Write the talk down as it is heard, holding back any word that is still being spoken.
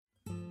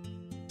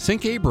St.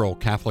 Gabriel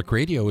Catholic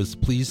Radio is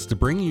pleased to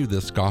bring you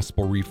this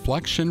gospel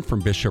reflection from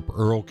Bishop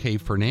Earl K.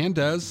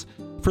 Fernandez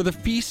for the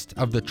Feast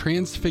of the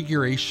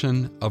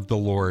Transfiguration of the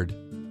Lord.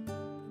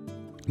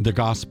 The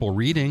gospel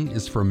reading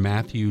is from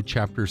Matthew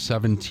chapter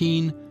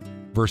 17,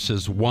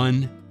 verses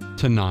 1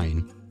 to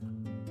 9.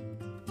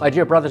 My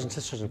dear brothers and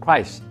sisters in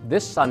Christ,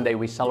 this Sunday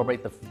we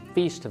celebrate the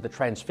Feast of the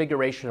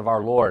Transfiguration of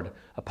our Lord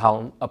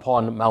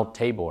upon Mount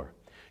Tabor.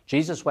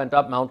 Jesus went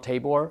up Mount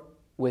Tabor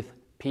with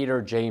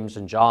Peter, James,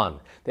 and John.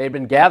 They had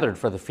been gathered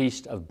for the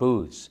Feast of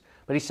Booths,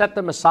 but he set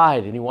them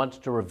aside and he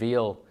wanted to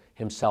reveal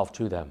himself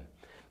to them.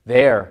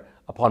 There,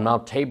 upon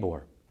Mount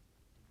Tabor,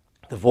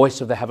 the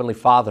voice of the Heavenly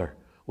Father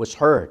was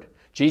heard.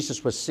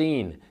 Jesus was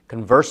seen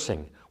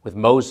conversing with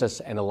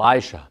Moses and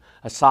Elijah,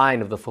 a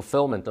sign of the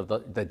fulfillment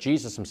of that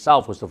Jesus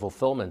himself was the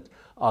fulfillment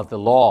of the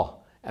law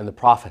and the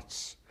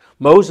prophets.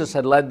 Moses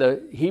had led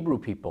the Hebrew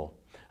people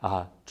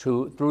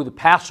through the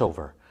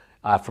Passover,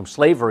 from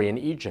slavery in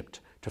Egypt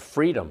to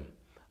freedom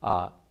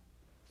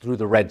through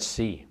the Red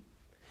Sea.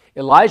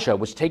 Elijah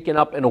was taken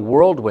up in a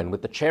whirlwind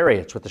with the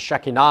chariots, with the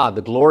Shekinah.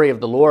 The glory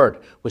of the Lord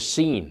was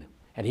seen,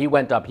 and he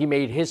went up. He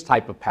made his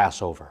type of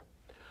Passover,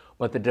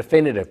 but the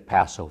definitive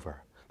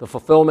Passover, the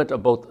fulfillment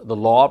of both the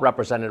law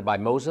represented by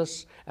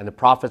Moses and the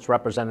prophets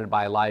represented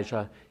by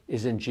Elijah,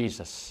 is in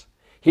Jesus.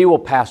 He will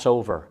pass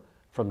over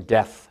from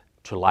death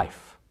to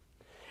life.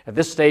 At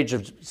this stage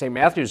of St.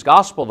 Matthew's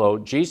Gospel, though,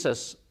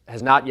 Jesus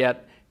has not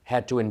yet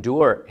had to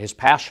endure his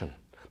passion,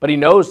 but he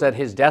knows that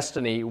his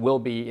destiny will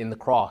be in the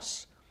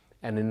cross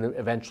and in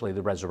eventually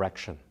the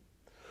resurrection.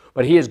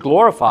 But he is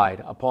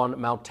glorified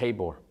upon Mount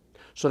Tabor,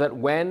 so that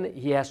when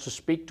he has to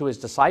speak to his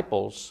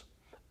disciples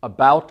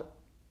about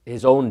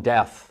his own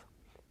death,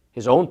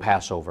 his own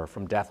Passover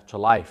from death to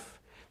life,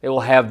 they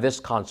will have this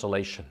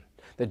consolation,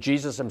 that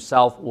Jesus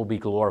himself will be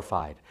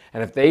glorified.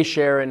 And if they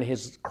share in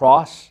his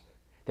cross,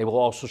 they will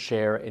also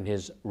share in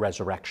his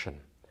resurrection.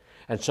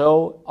 And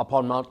so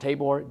upon Mount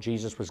Tabor,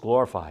 Jesus was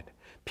glorified.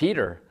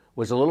 Peter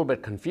was a little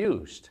bit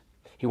confused.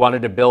 He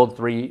wanted to build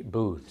 3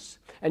 booths.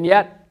 And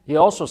yet, he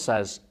also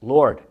says,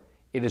 Lord,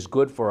 it is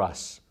good for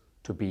us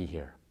to be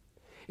here.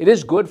 It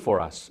is good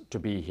for us to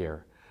be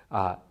here,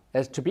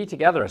 as to be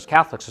together as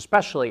Catholics,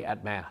 especially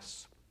at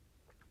Mass.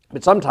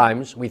 But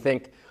sometimes we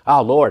think,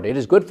 Lord, it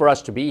is good for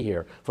us to be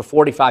here for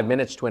 45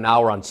 minutes to an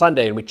hour on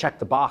Sunday, and we check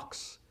the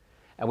box.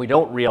 And we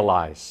don't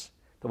realize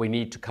that we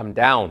need to come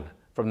down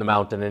from the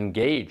mountain and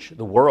engage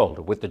the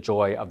world with the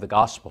joy of the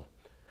gospel.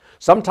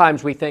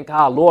 Sometimes we think,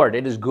 Lord,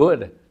 it is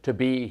good to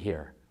be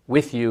here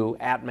with you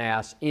at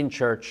Mass, in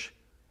church,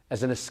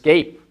 as an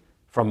escape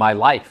from my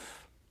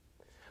life.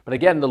 But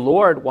again, the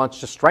Lord wants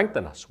to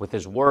strengthen us with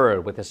his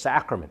word, with his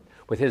sacrament,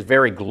 with his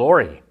very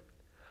glory,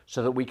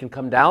 so that we can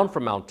come down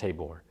from Mount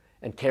Tabor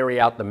and carry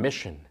out the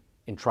mission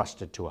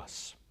entrusted to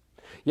us.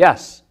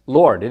 Yes,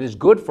 Lord, it is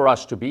good for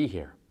us to be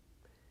here,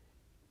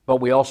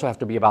 but we also have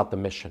to be about the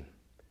mission.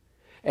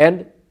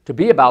 And to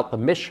be about the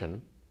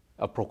mission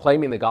of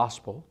proclaiming the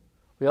gospel,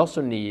 we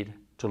also need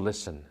to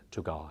listen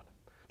to God,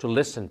 to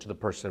listen to the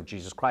person of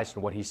Jesus Christ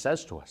and what he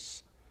says to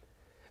us.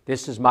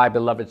 This is my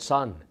beloved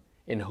Son,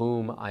 in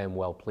whom I am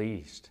well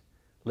pleased.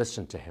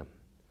 Listen to him.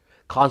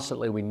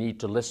 Constantly we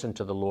need to listen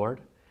to the Lord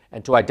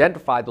and to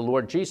identify the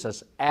Lord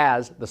Jesus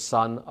as the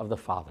Son of the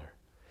Father.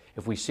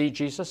 If we see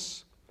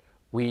Jesus,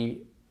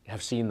 we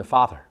have seen the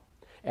Father,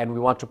 and we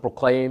want to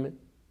proclaim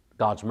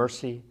God's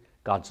mercy,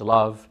 God's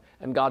love,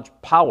 and God's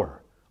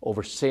power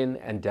over sin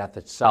and death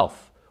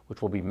itself, which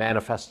will be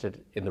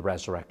manifested in the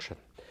resurrection.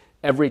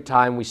 Every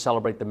time we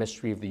celebrate the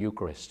mystery of the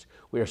Eucharist,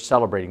 we are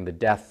celebrating the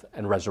death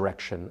and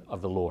resurrection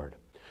of the Lord.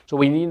 So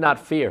we need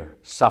not fear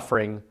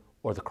suffering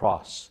or the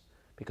cross,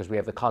 because we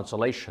have the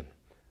consolation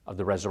of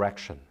the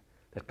resurrection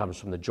that comes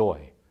from the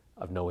joy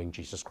of knowing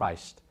Jesus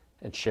Christ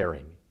and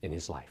sharing in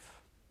his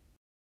life.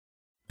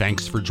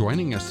 Thanks for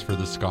joining us for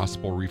this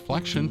gospel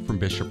reflection from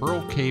Bishop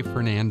Earl K.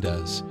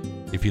 Fernandez.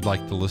 If you'd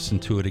like to listen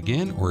to it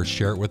again or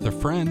share it with a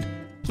friend,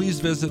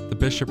 please visit the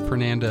Bishop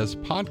Fernandez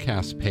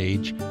podcast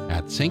page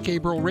at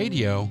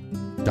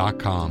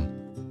stgabrielradio.com.